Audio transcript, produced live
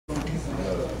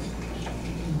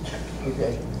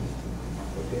Okay.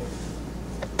 Okay.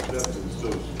 Nothing so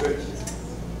special,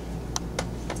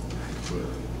 but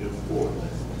important.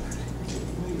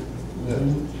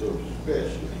 Nothing so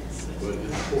special, but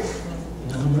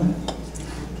important.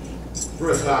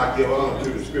 First, I give honor to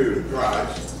the Spirit of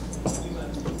Christ,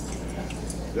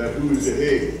 that who is the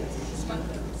head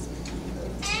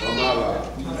of my life.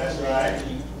 That's right.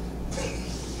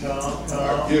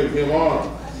 I give him honor.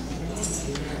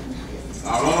 I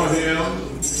honor him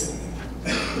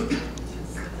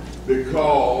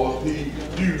because he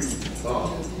used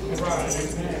honor.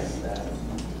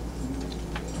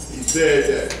 He said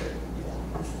that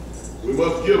we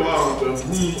must give honor to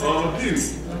whom honor due.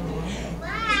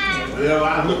 Well,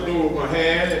 I looked over my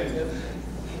hand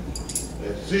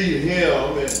and see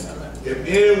him, and if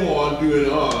anyone do it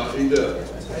honor, he does.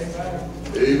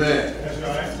 Amen. That's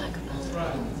right.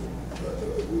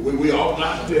 We ought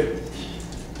not to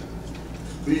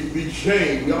be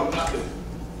shamed. We ought not to.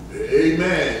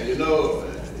 Amen. You know,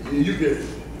 you can,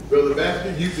 Brother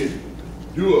Baxter, you can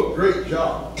do a great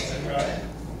job. That's right.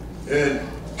 And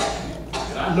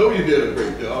I know you did a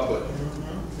great job, but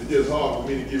it's just hard for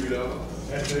me to give you the honor.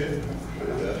 That's it.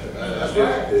 That's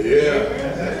right. Yeah.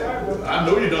 That's right. I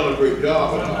know you done a great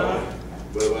job,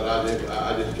 but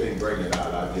I just can't bring it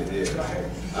out. I just did.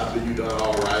 After you done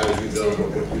all right, and you done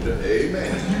what you done.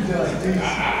 Amen.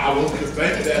 I want to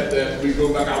think that we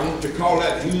go back. I want to call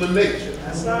that human nature.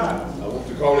 That's right. I want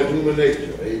to call it human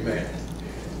nature. Amen.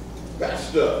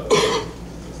 Pastor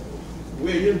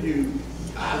William,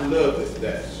 I love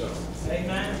that song.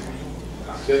 Amen.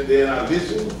 I sat there and I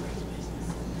listened,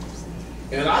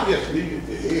 and I just leave it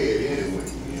to head anyway.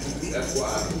 That's why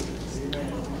I do it.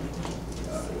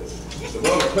 Some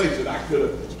other places I could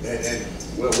have, and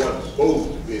wasn't supposed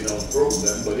to be on the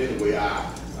program, but anyway, I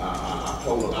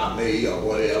told them I may or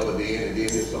whatever, then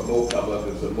there's some more come up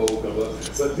and some more come up.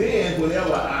 But then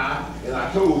whenever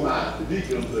I told my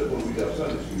deacons when we got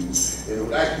Sunday school, and it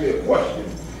would ask me a question,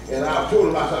 and I told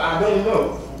them, I said, I don't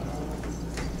know.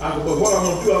 I said, but what I'm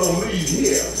going to do, I'm going to leave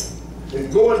here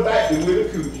and going back to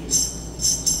Willacoochee.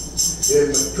 And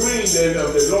between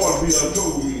the Lord be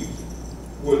told me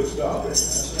where to stop at.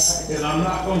 And I'm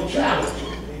not going to challenge you.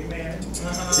 Amen.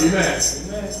 Amen.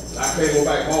 I can't go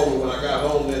back home. When I got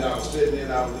home, then I was sitting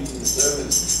there, I was eating the sermon,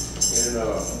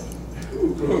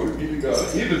 and glory be to God.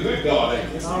 He's a good God, ain't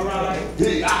he? All right.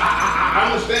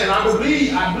 I understand. I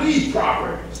believe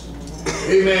Proverbs.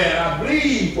 Amen. I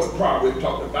believe what Proverbs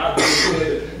talked about.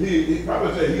 He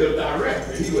probably said he's a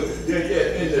director. He was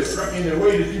in the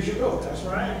way that you should go. That's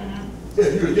right.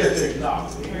 If you would just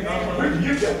acknowledge it.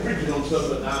 You kept preaching on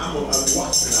something. Now I'm going to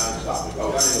watch it now and stop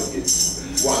because I ain't going to get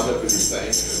wound up in these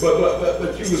things.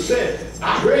 But you were saying,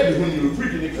 I heard it when you were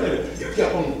preaching the clinic. You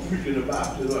kept on preaching about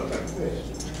the Lord confession.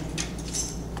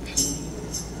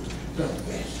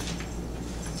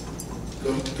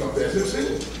 Confess his sin.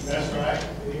 That's right.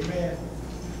 Amen.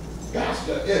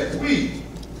 Pastor, if we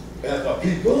as a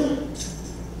people,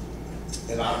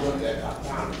 and I looked at I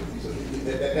found it,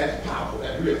 that's powerful,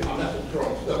 that's real powerful, that's some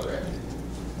strong stuff right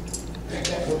there. Ain't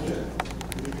that what you're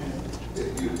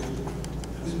it's beautiful.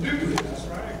 It's beautiful. That's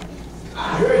right. I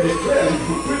heard you clearly,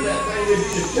 you put that thing in, you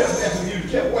just kept asking, you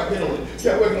kept working on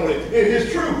it, and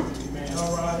it's true. Amen.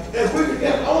 All right. And we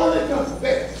can only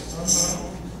confess.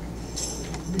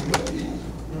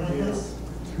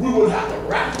 We would have to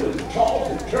wrestle and talk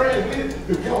and turn with it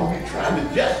because we're trying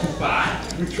to justify.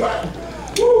 We try to,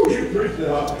 you preach it.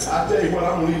 I tell you what,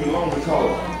 I'm going to leave it alone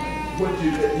because what you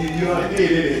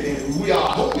did it, and I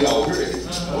hope we all heard it.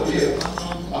 Oh,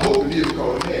 yeah. I hope it is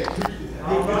because it had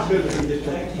preached it. He just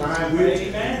took time with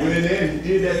it, went in there and he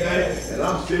did that thing, and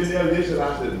I'm sitting there listening. I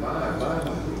said, my,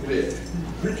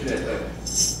 preaching that thing.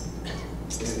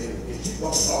 And keep on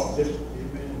off this.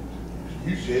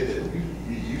 You said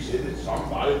that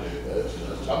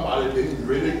somebody didn't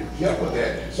really care for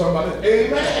that. Somebody,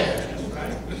 amen.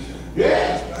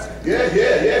 Yeah.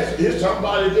 It's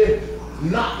somebody that,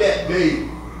 not that they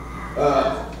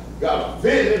got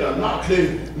offended or not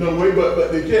in no way,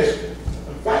 but they just,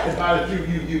 the fact about it,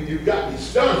 you got me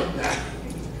stunned now.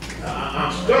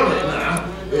 I'm stunned now.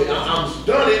 I'm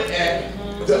stunned at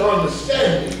the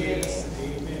understanding.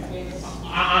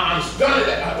 I'm stunned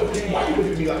at, why you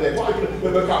look at me like that?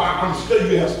 Because I'm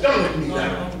stunned, you have stunned me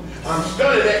now. I'm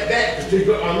stunned at that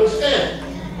particular understanding.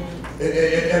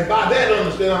 And by that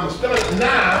understanding, I'm stunned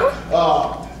now.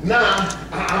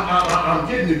 I'm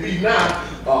getting to be now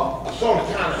sort of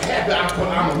kind of happy.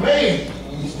 I'm amazed.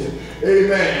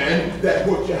 Amen. That's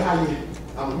what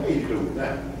I'm amazed to do it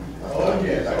now. Oh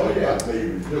yeah, I'm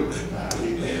amazed to do it.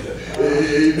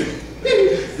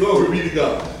 Amen. Glory be to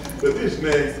God. But this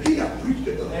man, he got preached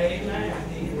to us. Amen.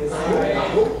 I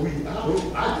hope we, and I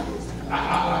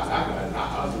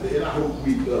hope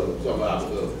we love some of our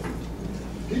love.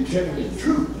 He's telling the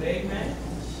truth. Amen.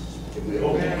 And we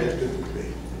only get to the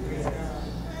faith.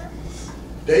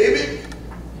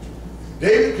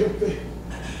 David confessed.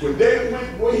 When David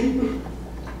went where he was,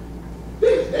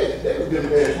 David been a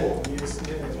bad boy.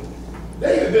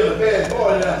 David been a bad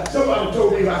boy. And somebody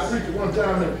told me, I preached it one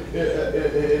time at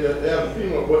a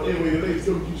funeral, but anyway, the lady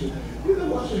told me, she said, you know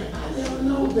what, I never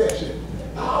know that shit.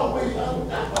 I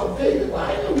thought David, well,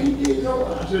 I know he did know.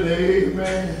 I said, hey,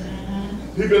 man,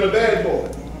 he been a bad boy.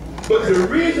 But the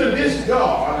reason this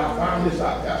God, I found this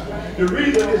out, Pastor, the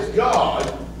reason this God,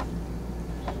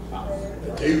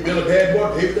 David been a bad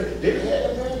boy, David had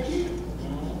that man killed.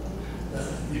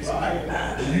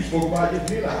 And you spoke about your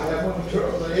deal, I have one of the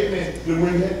trouble, amen, the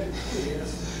ring head.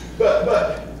 But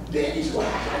then he said, well,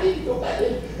 how did he go back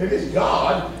there? And this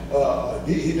God,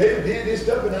 David did this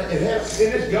stuff, and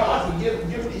this God forgive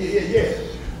yeah.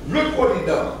 Look what he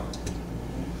done.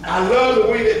 I love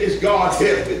the way that this God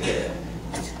helped it there.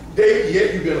 David,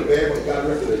 yes, you've been a bad boy. God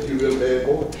record that you've been a bad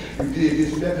boy. You did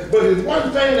this and that. But there's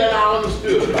one thing that I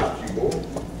understood about you, boy,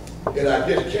 and I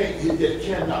just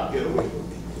cannot get away from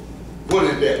me. What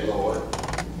is that, Lord?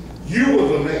 You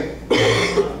was a man.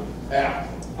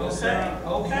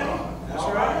 Okay. That's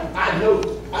right. I know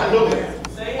that.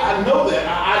 I know that.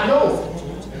 I know.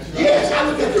 Yes, I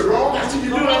look at you wrong. I see you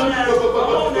doing it, but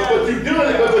you're doing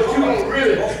it, but you don't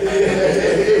really.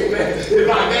 Amen. It's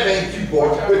like that ain't you, boy,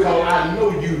 because I know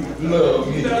you love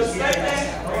me. You better say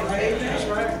that. Amen. That's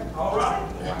right. All right.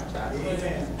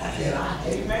 Amen.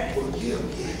 Amen. Forgive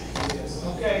me.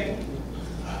 Okay.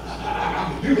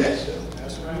 I do that stuff.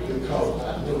 That's right. Because I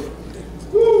know